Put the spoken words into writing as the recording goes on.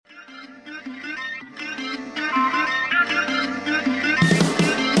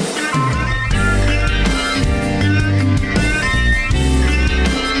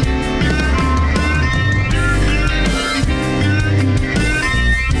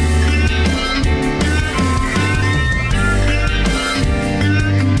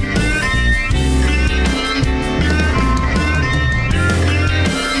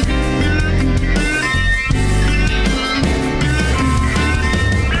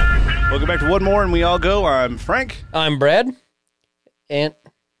back to One More and We All Go. I'm Frank. I'm Brad. And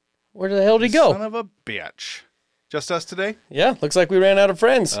where the hell did he go? Son of a bitch. Just us today? Yeah, looks like we ran out of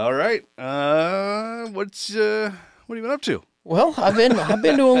friends. All right. What have you been up to? Well, I've been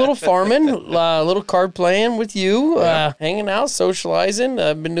doing a little farming, a little card playing with you, hanging out, socializing.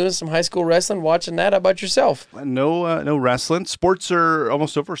 I've been doing some high school wrestling, watching that. How about yourself? No wrestling. Sports are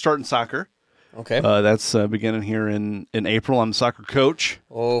almost over. We're starting soccer. Okay. That's beginning here in April. I'm a soccer coach.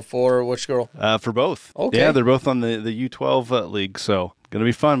 Oh, for which girl? For both. Okay. Yeah, they're both on the U12 league, so going to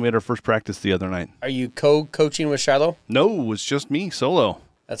be fun. We had our first practice the other night. Are you co-coaching with Shiloh? No, it's just me, solo.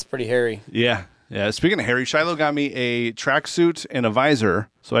 That's pretty hairy. Yeah. Speaking of Harry, Shiloh got me a tracksuit and a visor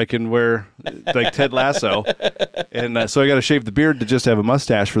so I can wear like Ted Lasso. And so I got to shave the beard to just have a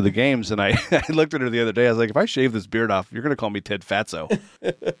mustache for the games. And I looked at her the other day. I was like, if I shave this beard off, you're going to call me Ted Fatso.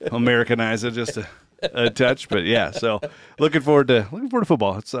 Americanize it just a touch. But yeah, so looking forward to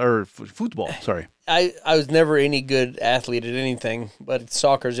football. Football. Sorry. I was never any good athlete at anything, but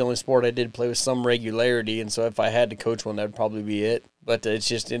soccer is the only sport I did play with some regularity, and so if I had to coach one, that'd probably be it. But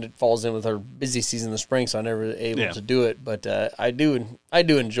it falls in with our busy season in the spring, so I never able to do it. But I do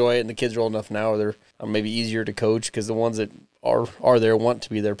enjoy it, and the kids are old enough now where they're maybe easier to coach because the ones that are there want to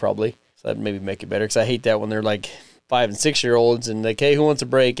be there probably. So that'd maybe make it better because I hate that when they're like 5 and 6 year olds and like, hey, who wants a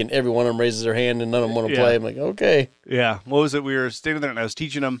break? And every one of them raises their hand and none of them want to play. I'm like, okay. Yeah. What was it? We were standing there and I was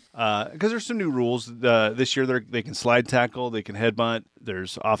teaching them because there's some new rules this year. They can slide tackle, they can headbutt.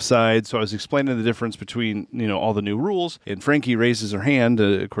 There's offside. So I was explaining the difference between all the new rules. And Frankie raises her hand.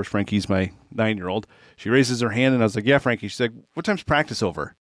 Of course, Frankie's my 9-year-old. She raises her hand and I was like, yeah, Frankie. She's like, what time's practice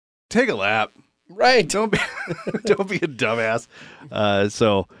over? Take a lap. Right. Don't be a dumbass.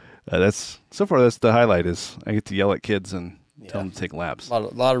 That's the highlight is I get to yell at kids and tell them to take laps. A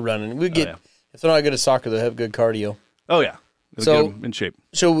lot of running. If they're not good at soccer, they'll have good cardio. Oh yeah, it'll get them in shape.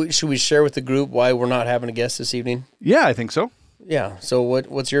 Should we share with the group why we're not having a guest this evening? Yeah, I think so. Yeah. So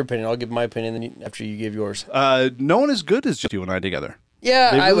what's your opinion? I'll give my opinion then after you give yours. No one as good as just you and I together.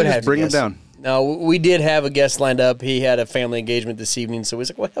 Yeah, I would just have bring to him down. No, we did have a guest lined up. He had a family engagement this evening, so we was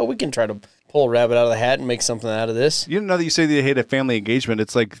like, well, hell, we can try to pull a rabbit out of the hat and make something out of this. You know that you say that he had a family engagement.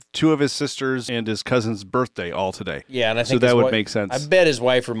 It's like 2 of his sisters and his cousin's birthday all today. Yeah, and I think so that would make sense. I bet his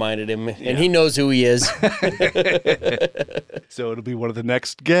wife reminded him, and he knows who he is. So it'll be one of the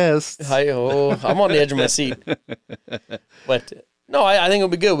next guests. I'm on the edge of my seat. But no, I think it'll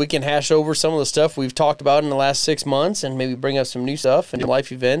be good. We can hash over some of the stuff we've talked about in the last 6 months and maybe bring up some new stuff and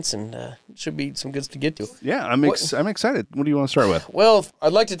life events, and it should be some good to get to. Yeah, I'm excited. What do you want to start with? Well,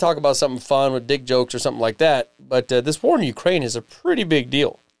 I'd like to talk about something fun with dick jokes or something like that, but this war in Ukraine is a pretty big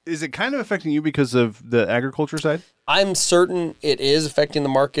deal. Is it kind of affecting you because of the agriculture side? I'm certain it is affecting the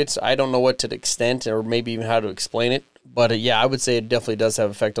markets. I don't know what to the extent or maybe even how to explain it, but I would say it definitely does have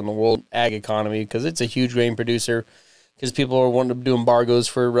effect on the world ag economy because it's a huge grain producer. Because people are wanting to do embargoes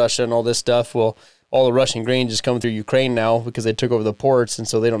for Russia and all this stuff. Well, all the Russian grain just coming through Ukraine now because they took over the ports, and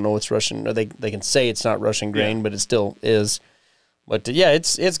so they don't know it's Russian. Or they can say it's not Russian grain, but it still is. But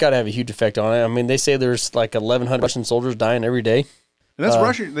it's got to have a huge effect on it. I mean, they say there's like 1,100 Russian soldiers dying every day. And that's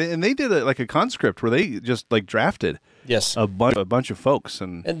Russia, and they did a conscript where they just drafted a bunch of folks,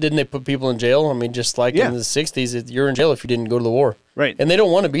 and didn't they put people in jail? I mean, just like in the '60s, you're in jail if you didn't go to the war, right? And they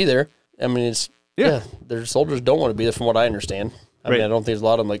don't want to be there. I mean, it's. Yeah, their soldiers don't want to be there from what I understand. I mean, I don't think there's a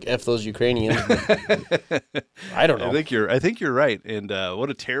lot of them like F those Ukrainians. I don't know. I think you're right. And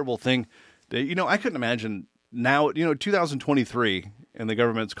what a terrible thing. I couldn't imagine now, 2023, and the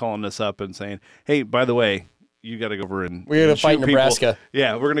government's calling us up and saying, hey, by the way, you got to go over and we're going to fight Nebraska.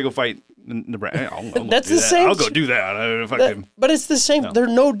 Yeah, we're going to go fight Nebraska. That's the same. I'll go do that. But it's the same. No. They're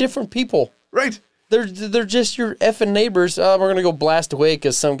no different people. Right. They're just your effing neighbors. We're going to go blast away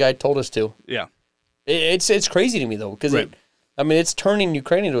because some guy told us to. Yeah. It's crazy to me, though, because it's turning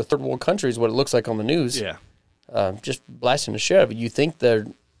Ukraine into a third world country is what it looks like on the news. Yeah. Just blasting the shit out of it. You think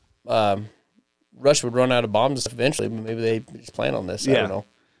that Russia would run out of bombs eventually, but maybe they just plan on this. I don't know.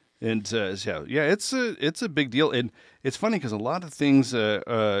 And it's a big deal. And it's funny because a lot of things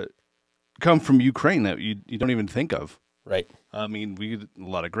come from Ukraine that you don't even think of. Right. I mean, we get a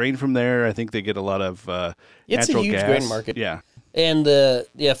lot of grain from there. I think they get a lot of it's natural a huge gas. grain market. Yeah. And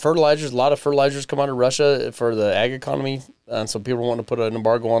fertilizers, a lot of fertilizers come out of Russia for the ag economy, and so people want to put an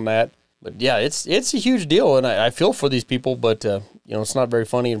embargo on that. But yeah, it's a huge deal, and I feel for these people, but it's not very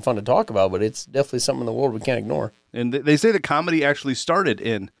funny and fun to talk about, but it's definitely something in the world we can't ignore. And they say the comedy actually started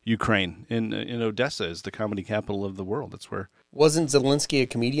in Ukraine, in Odessa is the comedy capital of the world. That's where. Wasn't Zelensky a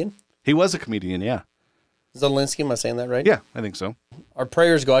comedian? He was a comedian, yeah. Zelensky, am I saying that right? Yeah, I think so. Our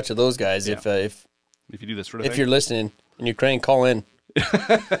prayers go out to those guys. Yeah. If you do this sort of thing. If you're listening in Ukraine, call in.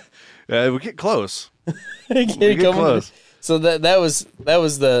 We get close. We get close. So that was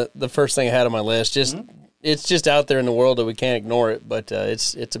the first thing I had on my list. Just It's just out there in the world that we can't ignore it, but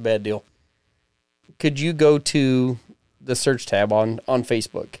it's a bad deal. Could you go to the search tab on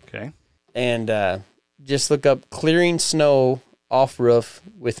Facebook? Okay. And just look up clearing snow off roof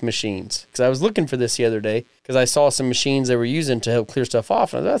with machines. Because I was looking for this the other day because I saw some machines they were using to help clear stuff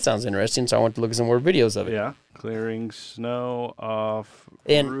off. And that sounds interesting. So I went to look at some more videos of it. Yeah. Clearing snow off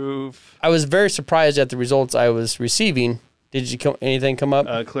And roof. I was very surprised at the results I was receiving. Did anything come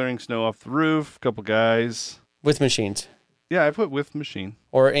up? Clearing snow off the roof. Couple guys. With machines. Yeah, I put with machine.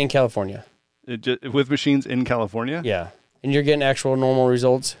 Or in California. With machines in California? Yeah. And you're getting actual normal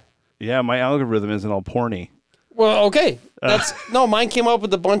results? Yeah, my algorithm isn't all porny. Well, okay. No, mine came up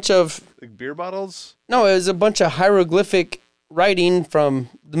with a bunch of... Like beer bottles? No, it was a bunch of hieroglyphic writing from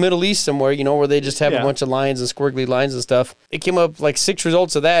the Middle East somewhere, where they just have a bunch of lines and squiggly lines and stuff. It came up like 6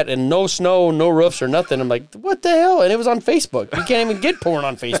 results of that and no snow, no roofs or nothing. I'm like, what the hell? And it was on Facebook. You can't even get porn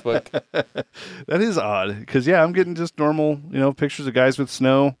on Facebook. That is odd because, I'm getting just normal, pictures of guys with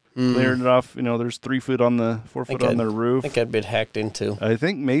snow clearing it off. There's 3 foot on the 4 foot on their roof. I think I'd been hacked into. I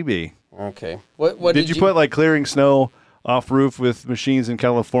think maybe. Okay. What did you put like clearing snow off roof with machines in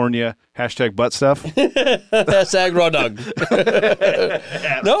California, #butt stuff? Hashtag raw dog.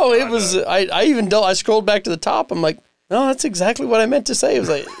 No, it was, I scrolled back to the top. I'm like, no, that's exactly what I meant to say. It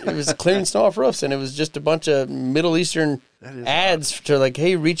was clearing snow off roofs, and it was just a bunch of Middle Eastern ads to like,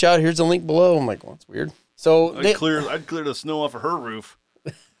 hey, reach out, here's a link below. I'm like, well, that's weird. So I'd clear the snow off of her roof.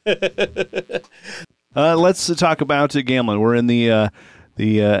 Let's talk about gambling. We're in the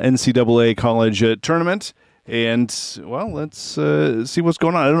NCAA college tournament, and let's see what's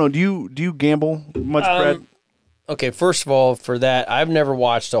going on. I don't know. Do you gamble much, Brad? Okay, first of all, for that, I've never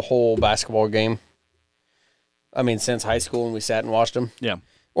watched a whole basketball game. I mean, since high school when we sat and watched them. Yeah.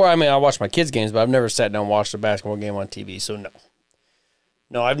 Or I watched my kids' games, but I've never sat down and watched a basketball game on TV. So no.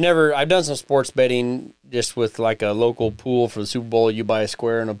 No, I've done some sports betting just with like a local pool for the Super Bowl. You buy a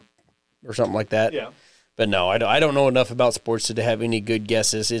square or something like that. Yeah. But no, I don't know enough about sports to have any good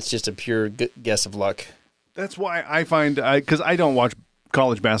guesses. It's just a pure guess of luck. That's why I find, because I don't watch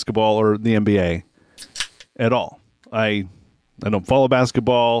college basketball or the NBA at all. I don't follow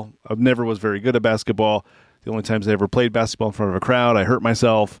basketball. I never was very good at basketball. The only times I ever played basketball in front of a crowd, I hurt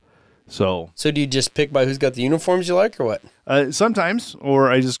myself. So do you just pick by who's got the uniforms you like or what? Sometimes,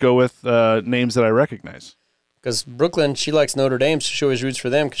 or I just go with names that I recognize. Because Brooklyn, she likes Notre Dame, so she always roots for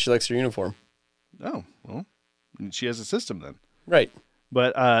them because she likes their uniform. Oh, well, she has a system then. Right.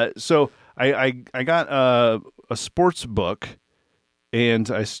 But so I got a sports book, and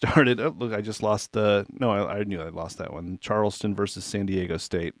I started. Oh, look, I just lost the. No, I knew I lost that one. Charleston versus San Diego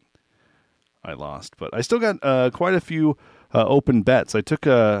State. I lost, but I still got quite a few open bets. I took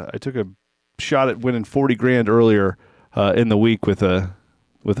a shot at winning $40,000 earlier in the week with a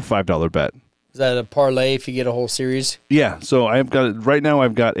 $5 bet. Is that a parlay if you get a whole series? Yeah. So I've got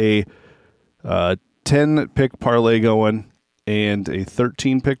a 10 pick parlay going and a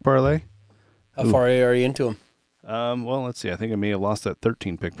 13 pick parlay. How far are you into them? Well, let's see. I think I may have lost that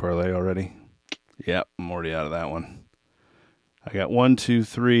 13 pick parlay already. Yep, I'm already out of that one. I got 1, 2,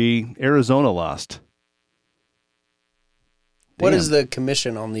 3. Arizona lost. What is the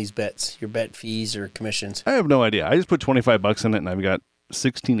commission on these bets? Your bet fees or commissions? I have no idea. I just put $25 in it, and I've got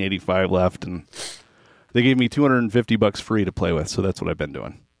 $16.85 left, and they gave me $250 free to play with, so that's what I've been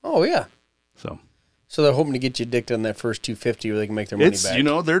doing. Oh yeah. So they're hoping to get you addicted on that first $250 where they can make their money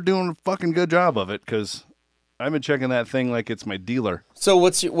back. They're doing a fucking good job of it because I've been checking that thing like it's my dealer. So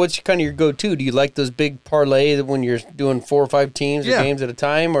what's kind of your go-to? Do you like those big parlay when you're doing 4 or 5 teams or games at a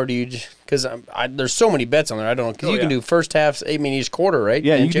time, or do you just because there's so many bets on there? I don't know because you can do first halves, each quarter, right?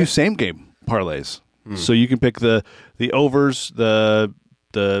 Yeah, you can do same game parlays. So you can pick the overs, the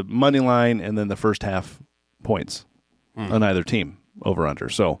money line, and then the first half points on either team over under.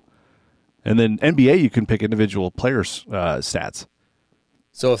 So, and then NBA you can pick individual players' stats.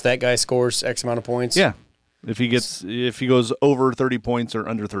 So if that guy scores X amount of points, yeah. If he goes over 30 points or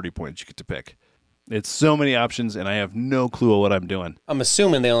under 30 points, you get to pick. It's so many options, and I have no clue what I'm doing. I'm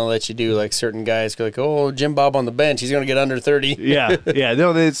assuming they only let you do like certain guys go like, oh, Jim Bob on the bench, he's going to get under 30. Yeah.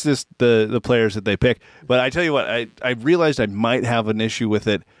 No, it's just the players that they pick. But I tell you what, I realized I might have an issue with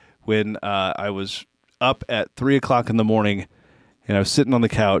it when I was up at 3 o'clock in the morning, and I was sitting on the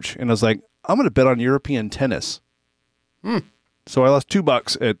couch, and I was like, I'm going to bet on European tennis. So I lost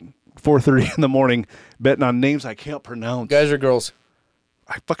 $2 at 4:30 in the morning betting on names I can't pronounce. Guys or girls?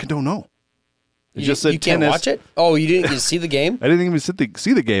 I fucking don't know. It just said you can't tennis. watch it? Oh, you didn't get to see the game? I didn't even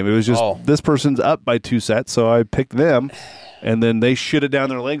see the game. It was just this person's up by 2 sets, so I picked them, and then they shit it down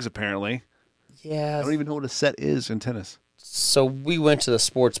their legs, apparently. Yeah. I don't even know what a set is in tennis. So we went to the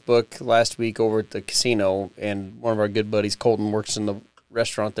sports book last week over at the casino, and one of our good buddies, Colton, works in the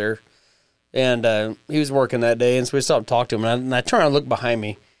restaurant there. And he was working that day, and so we stopped and talked to him. And I turned around and looked behind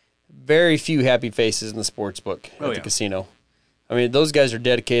me. Very few happy faces in the sports book at the casino. I mean, those guys are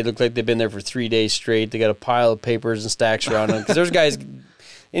dedicated. Look like they've been there for 3 days straight. They got a pile of papers and stacks around them. Because there's guys,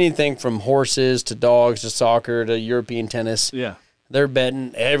 anything from horses to dogs to soccer to European tennis. Yeah. They're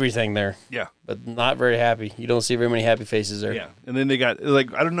betting everything there. Yeah. But not very happy. You don't see very many happy faces there. Yeah. And then they got,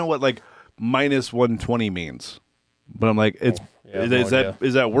 like, I don't know what, like, minus 120 means. But I'm like, is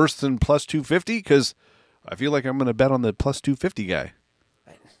that worse than plus 250? Because I feel like I'm going to bet on the plus 250 guy.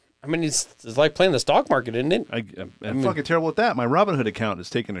 I mean, it's like playing the stock market, isn't it? I'm fucking terrible at that. My Robinhood account is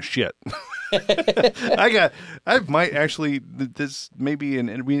taking a shit. I might actually, this maybe,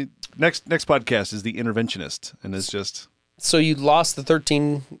 next podcast is the interventionist. And it's just. So you lost the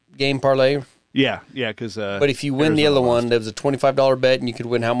 13-game parlay? Yeah, because. But if you win the other one, there was a $25 bet, and you could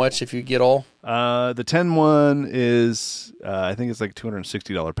win how much if you get all? The 10 one is, I think it's like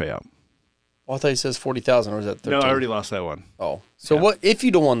 $260 payout. Oh, I thought he says 40,000, or was that 13? No, I already lost that one. Oh, so what if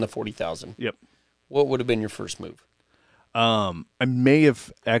you'd have won the 40,000? Yep. What would have been your first move? I may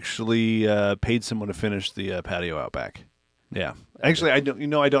have actually paid someone to finish the patio out back. Yeah, actually, I don't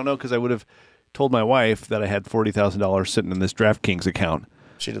know because I would have told my wife that I had $40,000 sitting in this DraftKings account.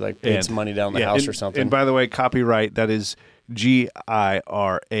 She'd have like paid some money down the house or something. And by the way, copyright, that is GIRAFFE''D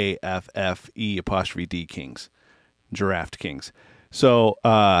Kings, Giraffe Kings. So.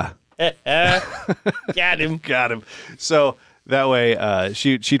 Got him. So that way,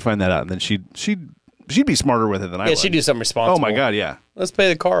 she'd find that out, and then she'd be smarter with it than I would. Yeah, she'd do something responsible. Oh my God, yeah. Let's pay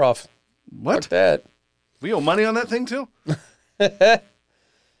the car off. What? Fuck that. We owe money on that thing too.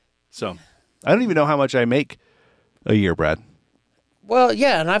 So, I don't even know how much I make a year, Brad. Well,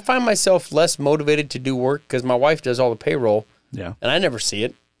 yeah, and I find myself less motivated to do work because my wife does all the payroll. Yeah. And I never see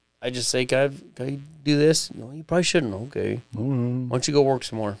it. I just say, can I do this? No, you probably shouldn't. Okay. Why don't you go work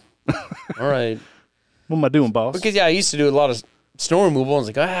some more? All right. What am I doing, boss? Because, I used to do a lot of snow removal. I was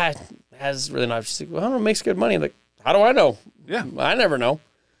like, that's really nice. She's like, well, I don't know, it makes good money. I'm like, how do I know? Yeah. I never know.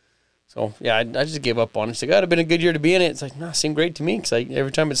 So, I just gave up on it. She's like, it'd have been a good year to be in it. It's like, it seemed great to me because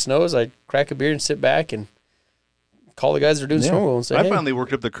every time it snows, I crack a beer and sit back and call the guys that are doing snow removal and say, I finally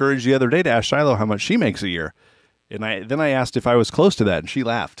worked up the courage the other day to ask Shiloh how much she makes a year. And then I asked if I was close to that, and she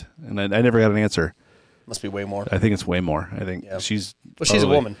laughed. And I never got an answer. Must be way more. I think it's way more. I think she's... Well, she's a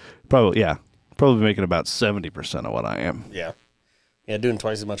woman. Probably, yeah. Probably making about 70% of what I am. Yeah. Yeah, doing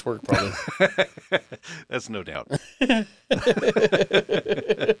twice as much work, probably. That's no doubt.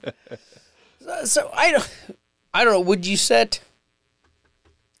 So, I don't know. Would you set...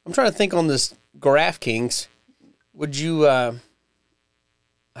 I'm trying to think on this DraftKings. Would you...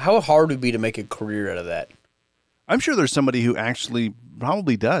 how hard would it be to make a career out of that? I'm sure there's somebody who actually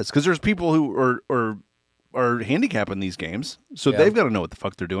probably does, because there's people who are handicapping these games, so they've got to know what the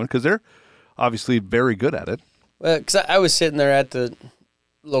fuck they're doing, because they're obviously very good at it. Well, because I was sitting there at the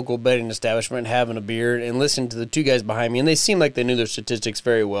local betting establishment having a beer and listening to the two guys behind me, and they seemed like they knew their statistics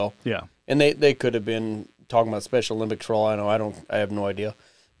very well. Yeah. And they could have been talking about Special Olympics for all I know. I have no idea.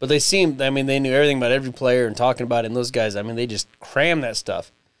 But they seemed, they knew everything about every player and talking about it, and those guys, they just cram that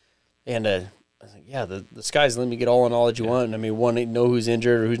stuff. And I was like, yeah, the sky's the limit. You get all the knowledge you want. Know who's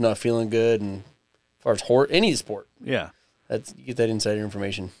injured or who's not feeling good, and as far as any sport. Yeah. You get that insider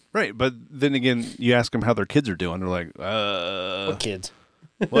information. Right, but then again, you ask them how their kids are doing. They're like, What kids?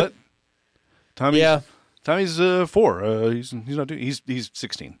 What? Tommy's 4. He's not doing. He's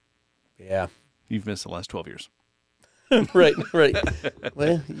 16. Yeah. You've missed the last 12 years. Right.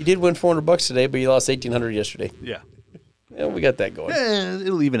 Well, you did win $400 today, but you lost $1,800 yesterday. Yeah. Yeah, we got that going.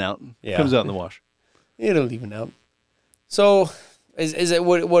 It'll even out. Yeah. Comes out in the wash. It'll even out. So, is it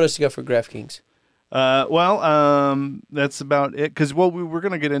what else you got for DraftKings? That's about it. Because we were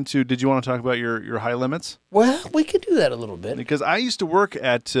going to get into. Did you want to talk about your high limits? Well, we could do that a little bit. Because I used to work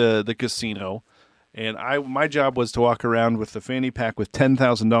at the casino, and my job was to walk around with the fanny pack with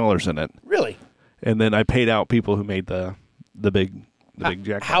 $10,000 in it. Really? And then I paid out people who made the big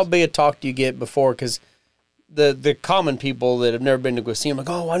jackpots. How big a talk do you get before? Because the common people that have never been to a casino, like,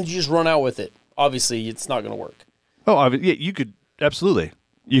 oh, why don't you just run out with it? Obviously, it's not going to work. Oh, yeah, you could absolutely.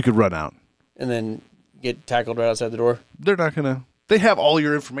 You could run out and then get tackled right outside the door. They're not going to. They have all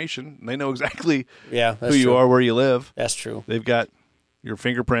your information. They know exactly who you are, where you live. That's true. They've got your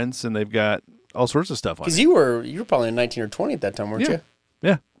fingerprints, and they've got all sorts of stuff on it. Because you were probably 19 or 20 at that time, weren't you?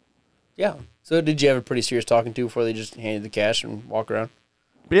 Yeah. Yeah. So did you have a pretty serious talking to before they just handed the cash and walk around?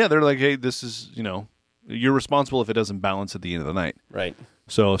 But yeah, they're like, hey, this is, you're responsible if it doesn't balance at the end of the night. Right.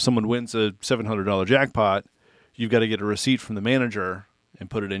 So if someone wins a $700 jackpot, you've got to get a receipt from the manager and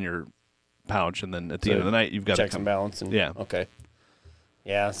put it in your pouch, and then at the end of the night, you've got to checks and balance. And, yeah. Okay.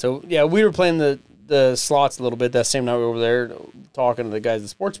 Yeah. So yeah, we were playing the slots a little bit that same night we were over there talking to the guys at the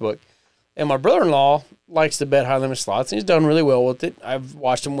sports book, and my brother-in-law likes to bet high limit slots, and he's done really well with it. I've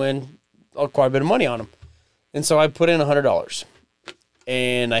watched him win quite a bit of money on them, and so I put in $100,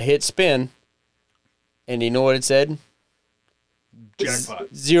 and I hit spin, and you know what it said?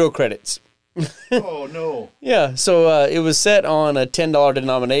 Jackpot. 0 credits. Oh, no. Yeah, so it was set on a $10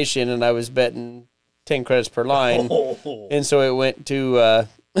 denomination, and I was betting 10 credits per line, and so it went to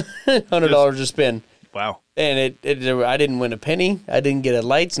 $100 to spin. Wow. And I didn't win a penny. I didn't get a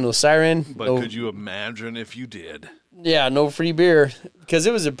lights, no siren. But could you imagine if you did? Yeah, no free beer, because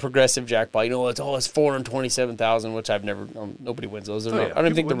it was a progressive jackpot. It's 427,000, which I've never. Nobody wins those. I don't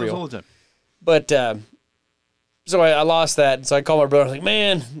even think they're real. But so I lost that, and so I called my brother. I was like,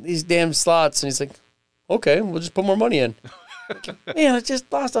 "Man, these damn slots," and he's like, "Okay, we'll just put more money in." Man, I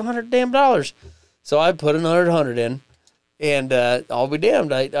just lost $100 So I put another 100 in, and I'll be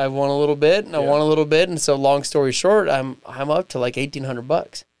damned. I won a little bit, and I won a little bit, and so long story short, I'm up to like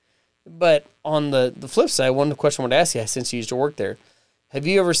 $1,800. But on the flip side, one question I wanted to ask you, since you used to work there, have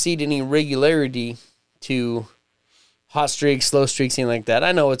you ever seen any regularity to hot streaks, slow streaks, anything like that?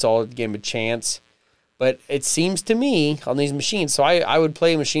 I know it's all a game of chance, but it seems to me on these machines, so I would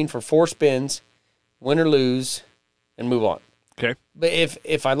play a machine for 4 spins, win or lose, and move on. Okay. But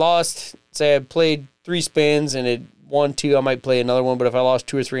if I lost, say I played 3 spins and it won 2, I might play another one, but if I lost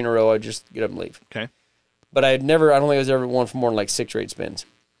 2 or 3 in a row, I'd just get up and leave. Okay. But I don't think I was ever won for more than like 6 or 8 spins.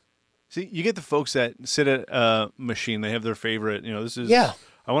 See, you get the folks that sit at a machine. They have their favorite, this is, Yeah.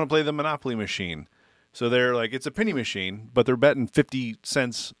 I want to play the Monopoly machine. So they're like, it's a penny machine, but they're betting 50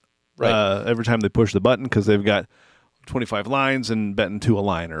 cents every time they push the button because they've got 25 lines and betting 2 a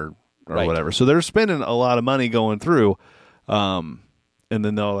line or whatever. So they're spending a lot of money going through. And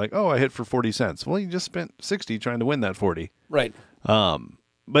then they'll like, oh, I hit for 40 cents. Well, you just spent 60 trying to win that 40. Right.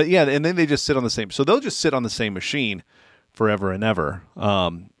 But yeah, and then they just sit on the same. So they'll just sit on the same machine forever and ever.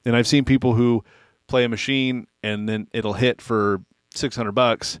 And I've seen people who play a machine and then it'll hit for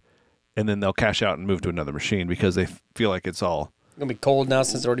 $600 and then they'll cash out and move to another machine because they feel like it's all Going to be cold now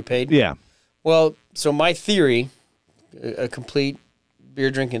since it's already paid? Yeah. Well, so my theory, a complete beer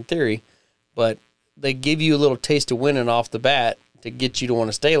drinking theory, but they give you a little taste of winning off the bat to get you to want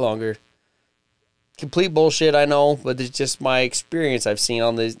to stay longer. Complete bullshit, I know, but it's just my experience I've seen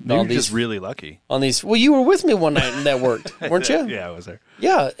on these. You're just really lucky. On these, well, you were with me one night and that worked, weren't you? Yeah, I was there.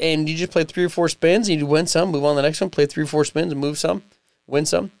 Yeah, and you just play 3 or 4 spins, and you win some, move on to the next one, play 3 or 4 spins, and move some, win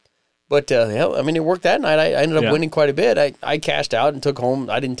some. But it worked that night. I ended up winning quite a bit. I cashed out and took home.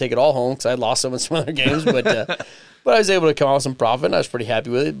 I didn't take it all home because I lost some in some other games, but I was able to come out with some profit, and I was pretty happy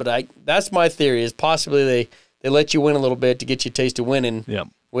with it. But that's my theory, is possibly they let you win a little bit to get you a taste of winning. Yeah.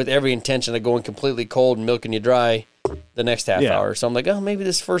 With every intention of going completely cold and milking you dry the next half hour. So I'm like, maybe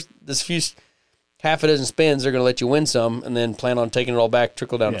this few half a dozen spins, they're going to let you win some and then plan on taking it all back,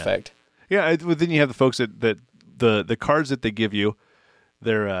 trickle-down effect. Yeah, but then you have the folks that the cards that they give you,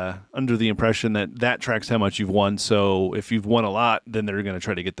 they're under the impression that tracks how much you've won. So if you've won a lot, then they're going to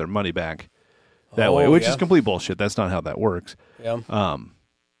try to get their money back that way, which is complete bullshit. That's not how that works. Yeah.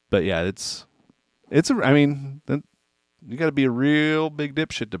 But yeah, you got to be a real big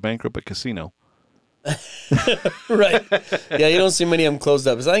dipshit to bankrupt a casino. Right. Yeah, you don't see many of them closed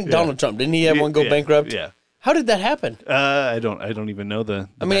up. I think Donald Trump, didn't he have one go bankrupt? Yeah. How did that happen? I don't even know the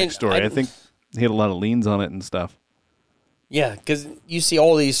backstory. I think he had a lot of liens on it and stuff. Yeah, because you see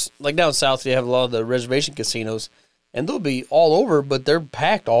all these, like down south, you have a lot of the reservation casinos, and they'll be all over, but they're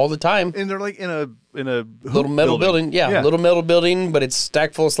packed all the time. And they're like in a little metal building. Yeah, little metal building, but it's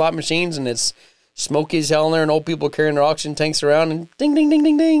stacked full of slot machines, and it's smoky as hell in there, and old people carrying their auction tanks around, and ding, ding, ding,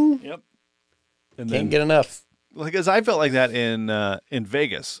 ding, ding. Yep. And Can't get enough. Because I felt like that in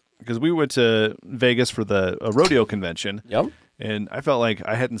Vegas, because we went to Vegas for the rodeo convention. Yep. And I felt like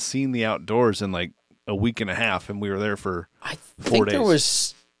I hadn't seen the outdoors in like a week and a half, and we were there for 4 days. I think there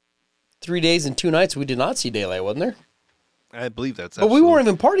was 3 days and 2 nights we did not see daylight, wasn't there? I believe that's But we weren't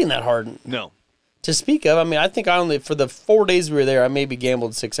even partying that hard. No. To speak of, I think I only, for the 4 days we were there, I maybe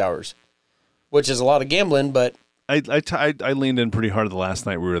gambled 6 hours, which is a lot of gambling, but... I leaned in pretty hard the last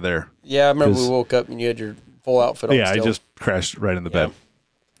night we were there. Yeah, I remember we woke up and you had your full outfit on still. I just crashed right in the bed.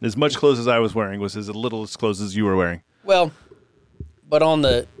 As much clothes as I was wearing was as little as clothes as you were wearing. Well, but on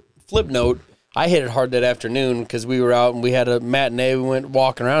the flip note, I hit it hard that afternoon because we were out and we had a matinee. We went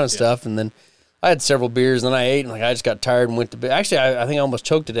walking around and stuff, and then I had several beers, and then I ate, and I just got tired and went to bed. Actually, I think I almost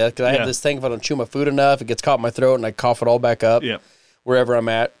choked to death because I have this thing, if I don't chew my food enough, it gets caught in my throat, and I cough it all back up wherever I'm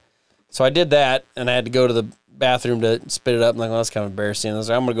at. So I did that, and I had to go to the bathroom to spit it up. I'm like, well, that's kind of embarrassing. I was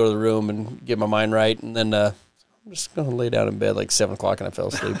like, I'm going to go to the room and get my mind right, and then I'm just going to lay down in bed like 7 o'clock, and I fell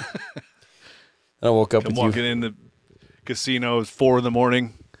asleep. And I woke up with you. Walking in the casino at 4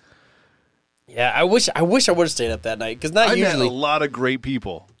 a.m. Yeah, I wish I would have stayed up that night because not usually. Met a lot of great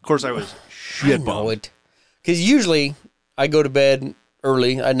people. Of course, I was shit bummed. Because usually I go to bed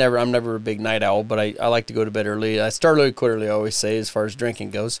early. I'm never a big night owl, but I like to go to bed early. I start early, quit early. I always say as far as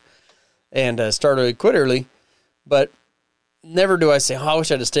drinking goes, and start early, quit early. But never do I say, "Oh, I wish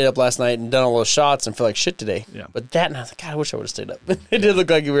I'd have stayed up last night and done all those shots and feel like shit today." Yeah. But that night, I was like, God, I wish I would have stayed up. It did look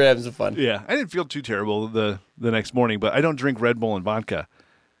like we were having some fun. Yeah, I didn't feel too terrible the next morning, but I don't drink Red Bull and vodka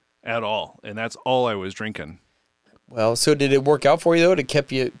at all, and that's all I was drinking. Well, so did it work out for you though? It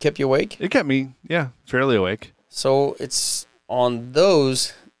kept you awake? It kept me, fairly awake. So it's on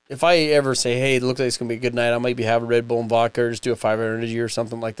those. If I ever say, "Hey, it looks like it's gonna be a good night," I might be having Red Bull and vodka, or just do a 5-hour energy or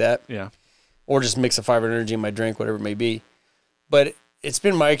something like that. Yeah. Or just mix a 5-hour energy in my drink, whatever it may be. But it's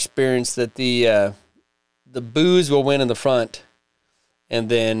been my experience that the booze will win in the front, and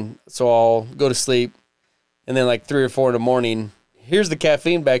then so I'll go to sleep, and then like 3 or 4 in the morning. Here's the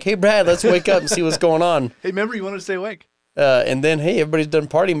caffeine back. Hey, Brad, let's wake up and see what's going on. Hey, remember you wanted to stay awake. And then, hey, everybody's done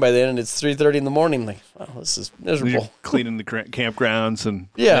partying by then, and it's 3:30 in the morning. Like, wow, this is miserable. You're cleaning the campgrounds and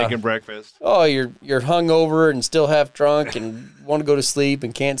making breakfast. Oh, you're hungover and still half drunk and want to go to sleep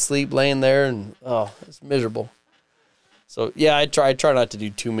and can't sleep laying there, and it's miserable. So yeah, I try not to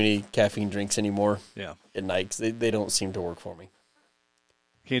do too many caffeine drinks anymore. Yeah, at night because they don't seem to work for me.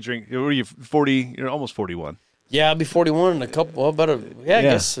 Can't drink. What are you 40? You're almost 41. Yeah, I'll be 41 in a couple. Well, I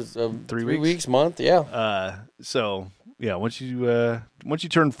guess 3 weeks, month. Yeah. So yeah, once you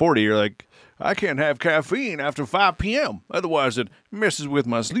turn 40, you're like, I can't have caffeine after 5 p.m. Otherwise, it messes with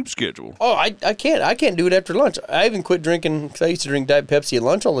my sleep schedule. Oh, I can't. I can't do it after lunch. I even quit drinking because I used to drink Diet Pepsi at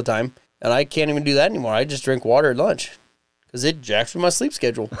lunch all the time, and I can't even do that anymore. I just drink water at lunch because it jacks with my sleep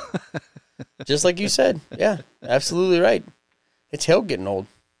schedule. Just like you said. Yeah, absolutely right. It's hell getting old.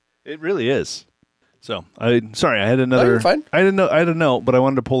 It really is. So, I had another. Oh, you're fine. I had a note, but I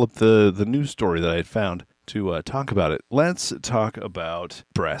wanted to pull up the news story that I had found to talk about it. Let's talk about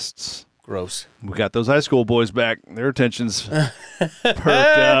breasts. Gross. We got those high school boys back. Their attention's perked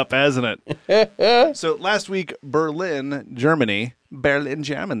up, hasn't it? So last week, Berlin, Germany,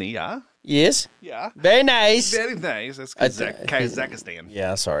 yeah? Yes. Yeah. Very nice. Very nice. That's Kazakhstan.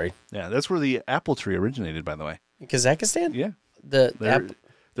 Yeah, sorry. Yeah, that's where the apple tree originated, by the way. Kazakhstan? Yeah.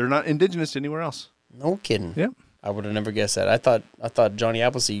 They're not indigenous to anywhere else. No kidding. Yeah. I would have never guessed that. I thought Johnny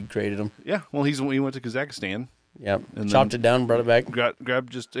Appleseed created them. Yeah. Well, he went to Kazakhstan. Yep. Chopped it down, brought it back. Grabbed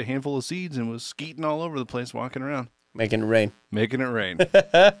just a handful of seeds and was skeeting all over the place, walking around. Making it rain. Making it rain.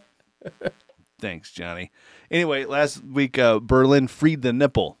 Thanks, Johnny. Anyway, last week, Berlin freed the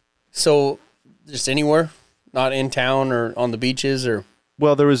nipple. So, just anywhere? Not in town or on the beaches? Or?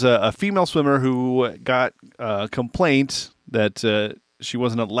 Well, there was a female swimmer who got a complaint that she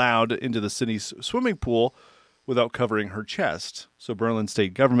wasn't allowed into the city's swimming pool without covering her chest. So Berlin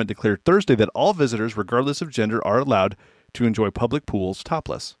state government declared Thursday that all visitors, regardless of gender, are allowed to enjoy public pools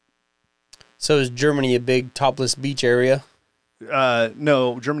topless. So is Germany a big topless beach area?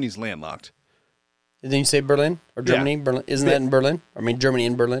 No, Germany's landlocked. Didn't you say Berlin? Or Germany? Yeah. Berlin? Isn't that in Berlin? I mean, Germany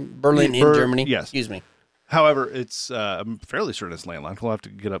in Berlin? Berlin in Germany? Yes. Excuse me. However, it's I'm fairly certain it's landlocked. We'll have to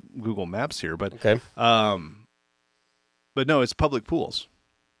get up Google Maps here. But, okay. But no, it's public pools.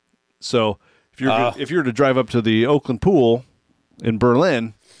 So if you're to drive up to the Oakland pool in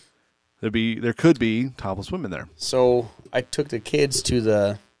Berlin, there could be topless women there. So I took the kids to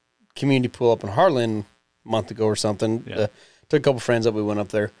the community pool up in Harlan a month ago or something. Yeah. Took a couple friends up. We went up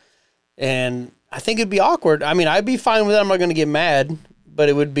there, and I think it'd be awkward. I mean, I'd be fine with it. I'm not going to get mad, but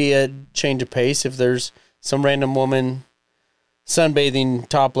it would be a change of pace if there's some random woman sunbathing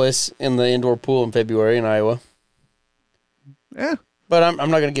topless in the indoor pool in February in Iowa. Yeah. But I'm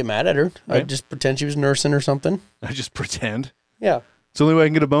not going to get mad at her. Right. I'd just pretend she was nursing or something. I just pretend? Yeah. It's the only way I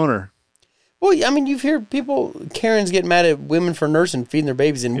can get a boner. Well, I mean, you hear Karens get mad at women for nursing, feeding their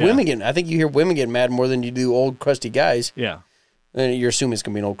babies, and I think you hear women get mad more than you do old, crusty guys. Yeah. And you're assuming it's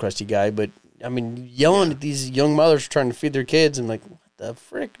going to be an old, crusty guy, but, I mean, yelling at these young mothers trying to feed their kids, and like, what the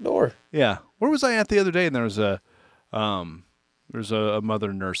frick door? Yeah. Where was I at the other day? And there was a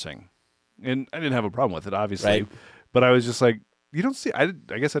mother nursing, and I didn't have a problem with it, obviously, right. But I was just like, you don't see. I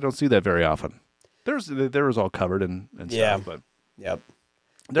guess I don't see that very often. There was all covered and stuff, but yep.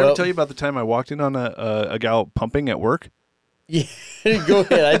 Did I ever tell you about the time I walked in on a gal pumping at work? Yeah, go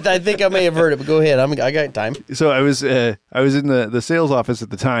ahead. I think I may have heard it, but go ahead. I got time. So I was in the sales office at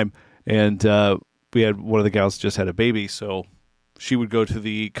the time, and we had one of the gals just had a baby, so she would go to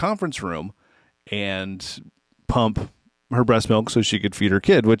the conference room and pump her breast milk so she could feed her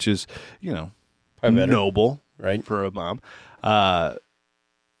kid, which is, noble, right, for a mom.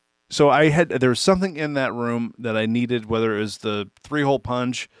 So there was something in that room that I needed, whether it was the 3-hole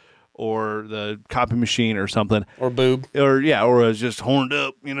punch or the copy machine or something. Or boob. Or I was just horned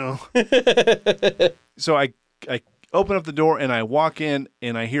up, So I open up the door and I walk in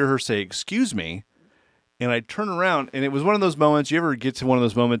and I hear her say, "Excuse me." And I turn around and it was one of those moments, you ever get to one of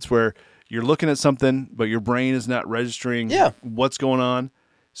those moments where you're looking at something, but your brain is not registering what's going on.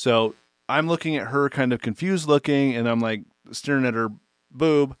 So I'm looking at her kind of confused looking and I'm like staring at her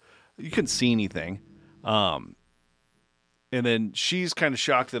boob. You couldn't see anything. And then she's kind of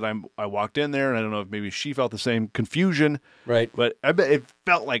shocked that I walked in there, and I don't know if maybe she felt the same confusion. Right. But I bet it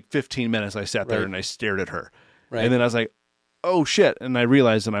felt like 15 minutes I sat there and I stared at her. Right. And then I was like, oh, shit. And I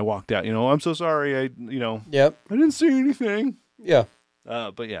realized and I walked out. I'm so sorry. Yep. I didn't see anything. Yeah.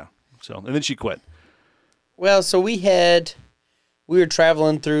 But yeah. So, and then she quit. Well, so we were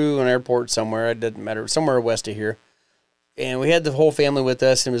traveling through an airport somewhere. It doesn't matter. Somewhere west of here. And we had the whole family with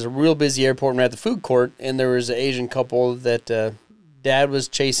us, and it was a real busy airport. And we're at the food court, and there was an Asian couple that dad was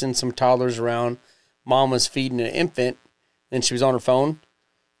chasing some toddlers around. Mom was feeding an infant, and she was on her phone.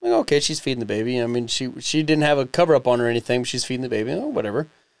 I'm like, okay, she's feeding the baby. I mean, she didn't have a cover-up on or anything, but she's feeding the baby. Oh, whatever.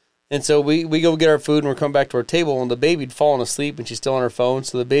 And so we go get our food, and we're coming back to our table, and the baby had fallen asleep, and she's still on her phone.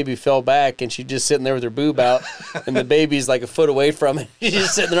 So the baby fell back, and she's just sitting there with her boob out, and the baby's like a foot away from it. She's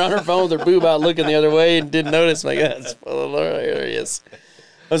just sitting there on her phone with her boob out, looking the other way, and didn't notice. I'm like, that's hilarious.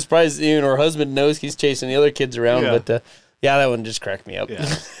 I'm surprised even her husband knows he's chasing the other kids around, but that one just cracked me up. Yeah.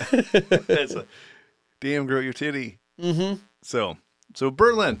 That's a damn girl, your titty. Mm-hmm. So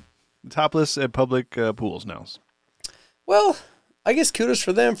Berlin, topless at public pools now. Well, I guess kudos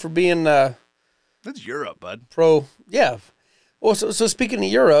for them for being that's Europe, bud. Pro, yeah. Well, so speaking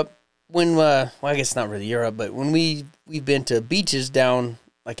of Europe, when I guess not really Europe, but when we've been to beaches down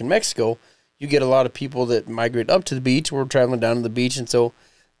like in Mexico, you get a lot of people that migrate up to the beach. We're traveling down to the beach, and so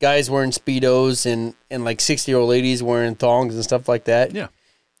guys wearing Speedos and like 60-year-old ladies wearing thongs and stuff like that. Yeah.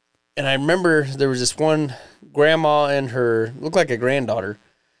 And I remember there was this one grandma and her looked like a granddaughter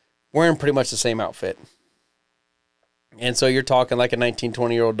wearing pretty much the same outfit. And so you're talking like a 19,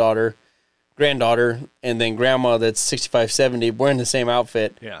 20-year-old granddaughter, and then grandma that's 65, 70 wearing the same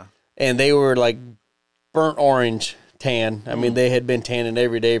outfit. Yeah. And they were like burnt orange tan. I mean, they had been tanning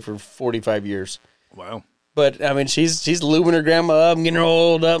every day for 45 years. Wow. But, I mean, she's lubing her grandma up and getting her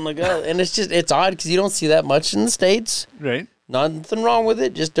oiled up. I'm like, oh, and it's odd because you don't see that much in the States. Right. Nothing wrong with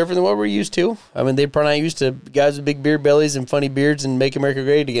it, just different than what we're used to. I mean, they're probably not used to guys with big beard bellies and funny beards and Make America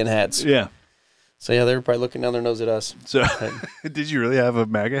Great Again hats. Yeah. So, yeah, they were probably looking down their nose at us. So, did you really have a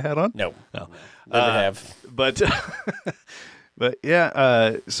MAGA hat on? No. Never have. But, but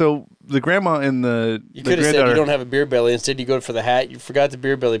yeah, so the grandma and You could have said you don't have a beard belly. Instead, you go for the hat. You forgot the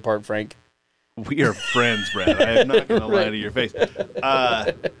beard belly part, Frank. We are friends, Brad. I am not going to lie to your face.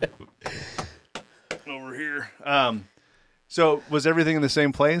 Over here. So, was everything in the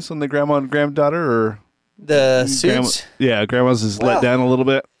same place on the grandma and granddaughter, or the suits? Grandma's is let down a little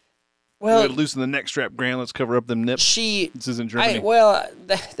bit. Well, loosen the neck strap, Gran. Let's cover up them nips. This is in Germany.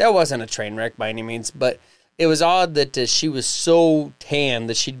 That wasn't a train wreck by any means, but it was odd that she was so tan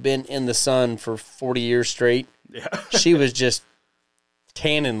that she'd been in the sun for 40 years straight. Yeah, she was just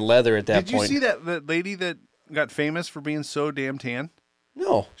tan and leather at that point. Did you see that lady that got famous for being so damn tan?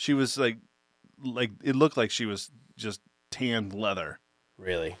 No, she was like it looked like she was just tanned leather.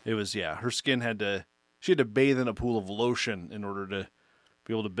 Really? It was, yeah. Her skin she had to bathe in a pool of lotion in order to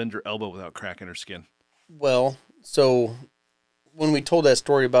be able to bend her elbow without cracking her skin. Well, so when we told that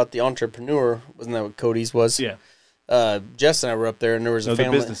story about the entrepreneur, wasn't that what Cody's was? Yeah. Jess and I were up there, and there was a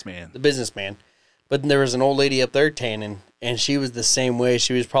family. The businessman. But there was an old lady up there tanning, and she was the same way.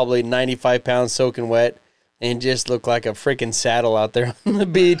 She was probably 95 pounds soaking wet and just looked like a freaking saddle out there on the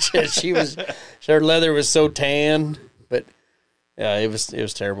beach. Her leather was so tan, but yeah, it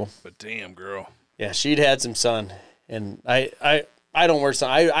was terrible. But damn, girl. Yeah, she'd had some sun, and I don't wear sun.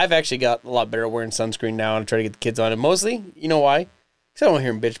 I've actually got a lot better at wearing sunscreen now, and I try to get the kids on it. Mostly, you know why? Because I don't want to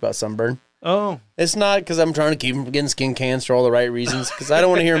hear them bitch about sunburn. Oh. It's not because I'm trying to keep them from getting skin cancer for all the right reasons, because I don't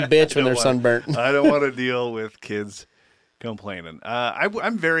want to hear them bitch when they're sunburnt. I don't want to deal with kids complaining.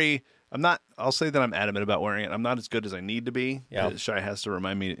 I'm very I'll say that I'm adamant about wearing it. I'm not as good as I need to be. Yeah. Shy has to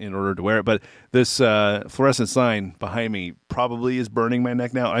remind me in order to wear it. But this fluorescent sign behind me probably is burning my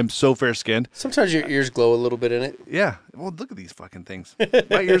neck now. I'm so fair-skinned. Sometimes your ears glow a little bit in it. Yeah. Well, look at these fucking things.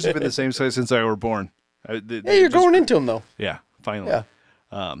 My ears have been the same size since I were born. Hey, you're growing into them, though. Yeah, finally. Yeah.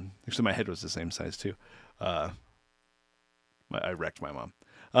 Actually, my head was the same size, too. I wrecked my mom.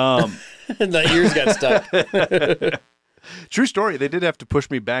 The ears got stuck. True story. They did have to push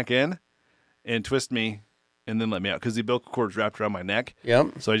me back in and twist me and then let me out because the umbilical cord's wrapped around my neck.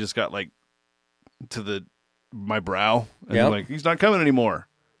 Yep. So I just got like to my brow and Yep. they're like, he's not coming anymore.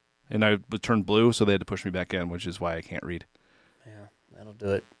 And I turned blue, so they had to push me back in, which is why I can't read. Yeah, that'll do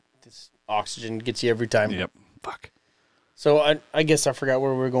it. This oxygen gets you every time. Yep. Fuck. So I guess I forgot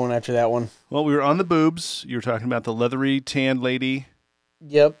where we were going after that one. Well, we were on the boobs. You were talking about the leathery tanned lady.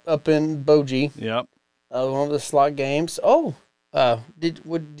 Yep, up in Bogie. Yep. One of the slot games. Oh, did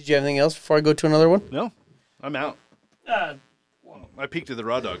you have anything else before I go to another one? No, I'm out. I peeked at the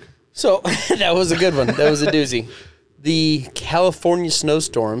raw dog. So that was a good one. That was a doozy. The California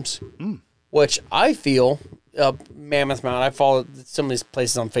snowstorms, which I feel Mammoth Mountain. I follow some of these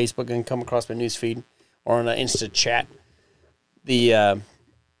places on Facebook and come across my news feed or on an Insta chat. The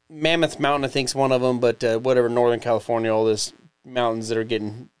Mammoth Mountain, I think, is one of them, but whatever, Northern California, all this mountains that are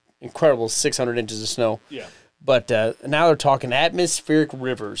getting incredible 600 inches of snow. Yeah. But now they're talking atmospheric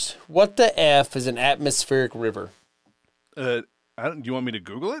rivers. What the F is an atmospheric river? Do you want me to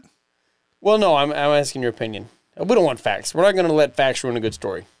Google it? Well, no, I'm asking your opinion. We don't want facts. We're not going to let facts ruin a good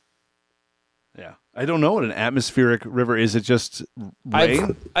story. Yeah. I don't know what an atmospheric river is. It just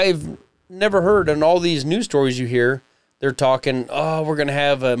rain? I've never heard in all these news stories you hear, they're talking, oh, we're going to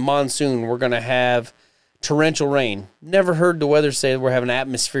have a monsoon. We're going to have torrential rain. Never heard the weather say we're having an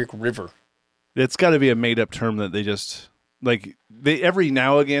atmospheric river. It's got to be a made-up term that they just like. They every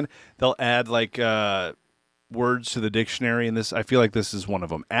now and again they'll add like words to the dictionary, and this I feel like this is one of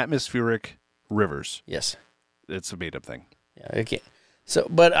them. Atmospheric rivers. Yes, It's a made-up thing. yeah, okay. So,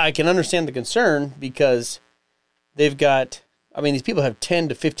 but I can understand the concern because they've got. I mean, these people have 10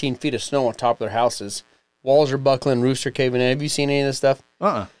 to 15 feet of snow on top of their houses. Walls are buckling, roofs are caving in. Have you seen any of this stuff?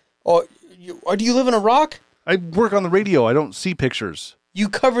 Oh, do you live in a rock? I work on the radio. I don't see pictures. You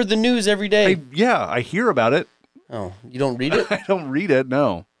cover the news every day. I hear about it. Oh, you don't read it? I don't read it.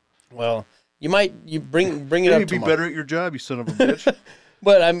 No. Well, you bring it Maybe up be tomorrow. better at your job, you son of a bitch.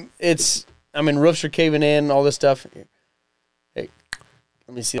 But I mean, roofs are caving in, all this stuff. Hey,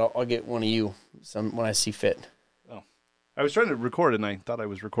 let me see. I'll get one of you when I see fit. Oh, I was trying to record and I thought I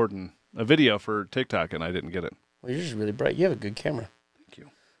was recording a video for TikTok and I didn't get it. Well, you're just really bright. You have a good camera. Thank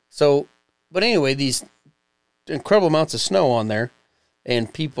you. So, but anyway, these incredible amounts of snow on there,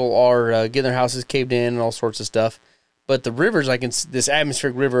 and people are getting their houses caved in and all sorts of stuff. But the rivers, this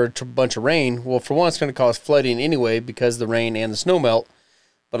atmospheric river, a bunch of rain. Well, for one, it's going to cause flooding anyway because of the rain and the snow melt.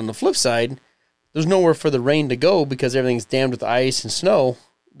 But on the flip side, there's nowhere for the rain to go because everything's dammed with ice and snow.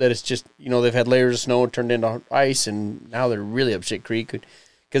 That it's just, they've had layers of snow turned into ice, and now they're really up shit creek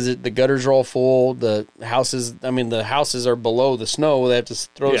because the gutters are all full. The houses are below the snow. They have to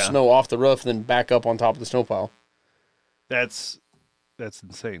throw the snow off the roof and then back up on top of the snow pile. That's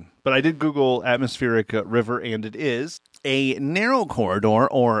insane. But I did Google atmospheric river, and it is a narrow corridor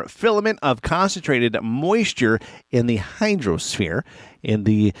or filament of concentrated moisture in the hydrosphere, in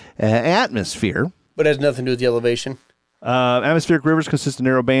the atmosphere. But it has nothing to do with the elevation. Atmospheric rivers consist of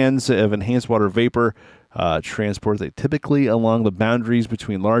narrow bands of enhanced water vapor transport. They typically along the boundaries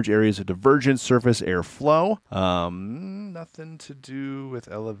between large areas of divergent surface airflow. Nothing to do with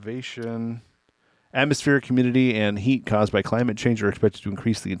elevation. Atmospheric humidity and heat caused by climate change are expected to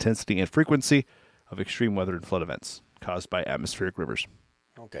increase the intensity and frequency of extreme weather and flood events caused by atmospheric rivers.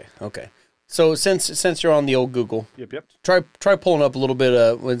 Okay. So since you're on the old Google, Yep. Try pulling up a little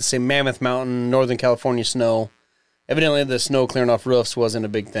bit with say Mammoth Mountain, Northern California snow. Evidently, the snow clearing off roofs wasn't a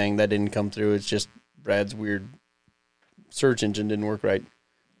big thing. That didn't come through. It's just Brad's weird search engine didn't work right.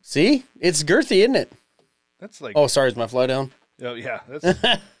 See, it's girthy, isn't it? That's like. Oh, sorry, is my fly down? Oh yeah.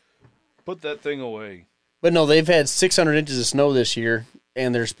 That's. Put that thing away. But no, they've had 600 inches of snow this year,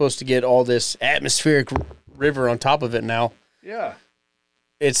 and they're supposed to get all this atmospheric river on top of it now. Yeah.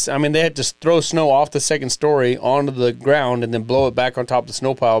 They had to throw snow off the second story onto the ground and then blow it back on top of the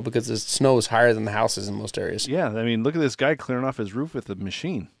snow pile because the snow is higher than the houses in most areas. Yeah, look at this guy clearing off his roof with a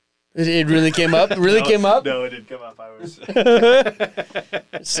machine. It really came up? Came up? No, it didn't come up. I was.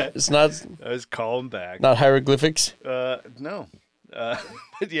 It's not. I was calling back. Not hieroglyphics. No.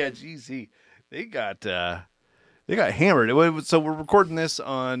 But yeah, geez, they got hammered. So we're recording this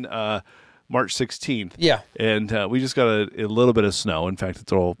on March 16th. Yeah. And we just got a little bit of snow. In fact,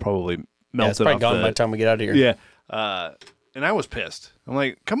 it's all probably melted It's probably off gone by the time we get out of here. Yeah. And I was pissed. I'm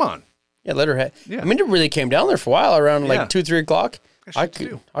like, come on. Yeah, let her have. Yeah. I mean, it really came down there for a while, around Yeah. like 2, 3 o'clock. I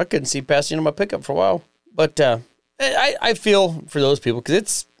couldn't see past the end of my pickup for a while. But I feel for those people because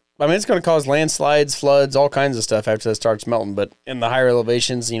it's going to cause landslides, floods, all kinds of stuff after that starts melting. But in the higher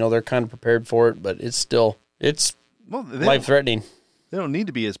elevations, they're kind of prepared for it. But it's life threatening. They don't need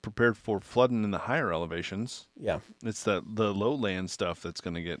to be as prepared for flooding in the higher elevations. Yeah. It's the lowland stuff that's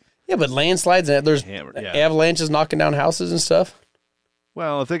going to get. Yeah, but landslides and there's hammered. Yeah. avalanches knocking down houses and stuff.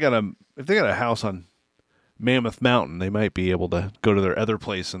 Well, if they got a house on Mammoth Mountain, they might be able to go to their other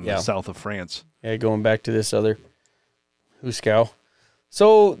place in the south of France. Yeah, going back to this other Huskow.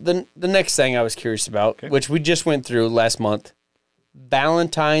 So the next thing I was curious about, which we just went through last month,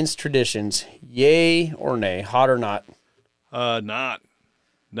 Valentine's traditions, yay or nay, hot or not? Not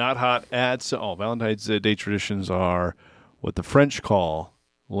hot at all. Valentine's Day traditions are what the French call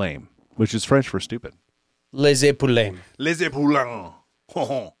lame, which is French for stupid. Les épaules. Les épaules.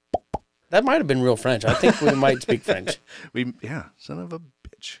 That might have been real French. I think we might speak French. Son of a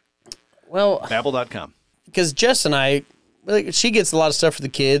bitch. Well, Babble.com. because Jess and I, she gets a lot of stuff for the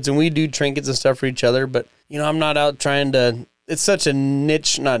kids, and we do trinkets and stuff for each other, but, I'm not out trying to, it's such a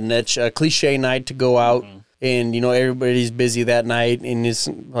a cliche night to go out, and, everybody's busy that night, and it's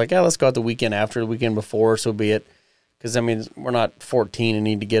like, let's go out the weekend after, the weekend before, so be it. Because, we're not 14 and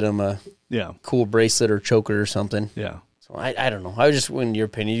need to get them a cool bracelet or choker or something. Yeah. So I don't know. I was just wanting your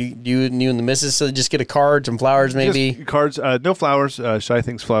opinion. You and the missus, so just get a card, some flowers maybe? Just cards, no flowers. Shai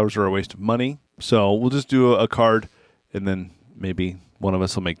thinks flowers are a waste of money. So we'll just do a card, and then maybe one of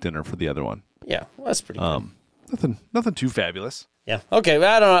us will make dinner for the other one. Yeah, well, that's pretty good. Nothing too fabulous. Yeah. Okay.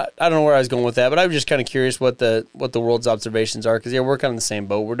 Well, I don't know where I was going with that, but I was just kind of curious what the world's observations are because we're kind of in the same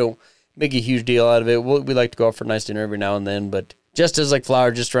boat. We don't make a huge deal out of it. We like to go out for a nice dinner every now and then, but just as like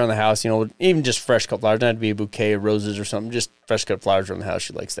flowers just around the house, even just fresh cut flowers, not have to be a bouquet of roses or something, just fresh cut flowers around the house.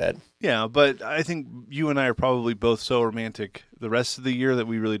 She likes that. Yeah, but I think you and I are probably both so romantic the rest of the year that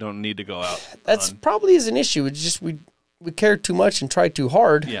we really don't need to go out. That's probably is an issue. It's just we care too much and try too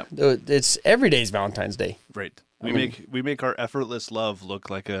hard. Yeah. It's every day's Valentine's Day. Right. We make our effortless love look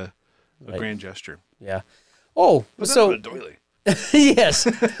like a grand gesture. Yeah. Oh, so a doily. yes.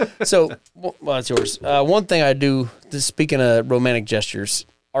 So, well, it's yours. One thing I do, speaking of romantic gestures,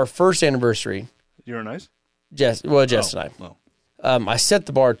 our first anniversary. You're nice? Jess and I. No. I set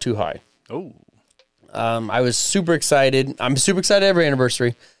the bar too high. Oh. I was super excited. I'm super excited every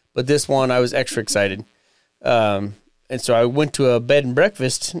anniversary, but this one I was extra excited. And so I went to a bed and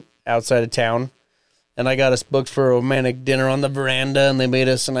breakfast outside of town, and I got us booked for a romantic dinner on the veranda, and they made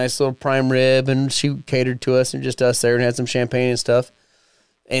us a nice little prime rib, and she catered to us, and just us there, and had some champagne and stuff.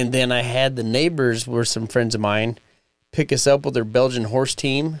 And then I had the neighbors, were some friends of mine, pick us up with their Belgian horse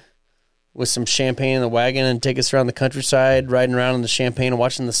team with some champagne in the wagon and take us around the countryside, riding around in the champagne and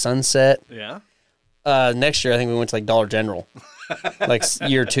watching the sunset. Yeah? Next year, I think we went to like Dollar General, like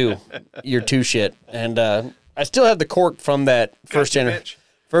year two shit. And I still have the cork from that first anniversary,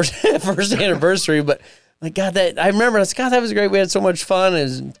 but like, God, I remember, I was like, God, that was great. We had so much fun. It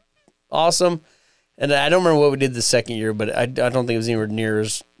was awesome. And I don't remember what we did the second year, but I don't think it was anywhere near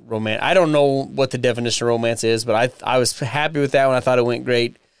as romantic. I don't know what the definition of romance is, but I was happy with that one. I thought it went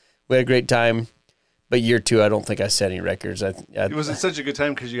great. We had a great time. But year two, I don't think I set any records. It was such a good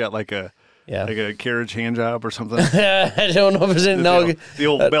time because you got like a carriage hand job or something. I don't know if it's in the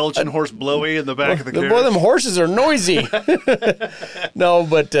old Belgian horse blowy in the back of the carriage. Boy, them horses are noisy. No,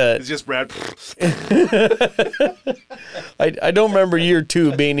 but it's just Brad. I don't remember year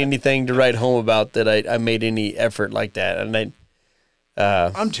two being anything to write home about that I made any effort like that. And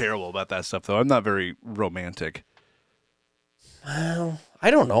I'm terrible about that stuff though. I'm not very romantic. Well, I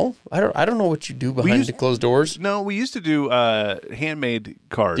don't know. I don't know what you do behind the closed doors. No, we used to do handmade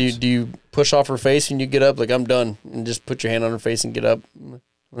cards. Do you push off her face and you get up like I'm done and just put your hand on her face and get up?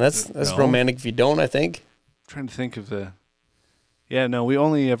 That's romantic if you don't, I think. I'm trying to think of the. Yeah, no, we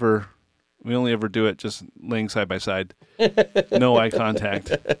only ever do it just laying side by side. No eye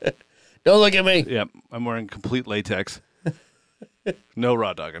contact. Don't look at me. Yep, I'm wearing complete latex. No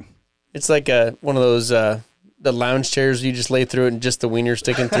raw dogging. It's like one of those the lounge chairs you just lay through it and just the wiener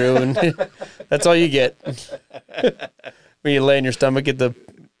sticking through, and that's all you get when you lay on your stomach at the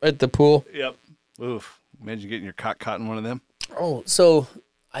pool. Yep. Oof. Imagine getting your cock caught in one of them. Oh, so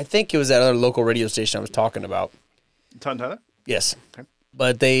I think it was that other local radio station I was talking about. Tontana? Yes. Okay.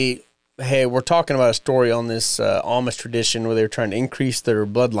 But we're talking about a story on this Amish tradition where they're trying to increase their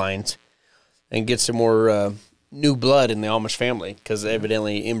bloodlines and get some more new blood in the Amish family, because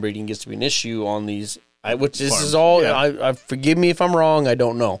evidently inbreeding gets to be an issue on these. Which this Farms. is all. Yeah. I forgive me if I'm wrong. I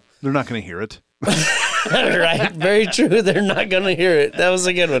don't know. They're not going to hear it. Right? Very true. They're not going to hear it. That was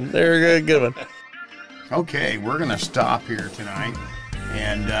a good one. They're a good one. Okay, we're going to stop here tonight,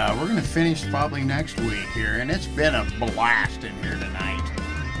 and we're going to finish probably next week here, and it's been a blast in here tonight.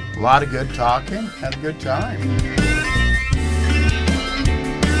 A lot of good talking. Had a good time.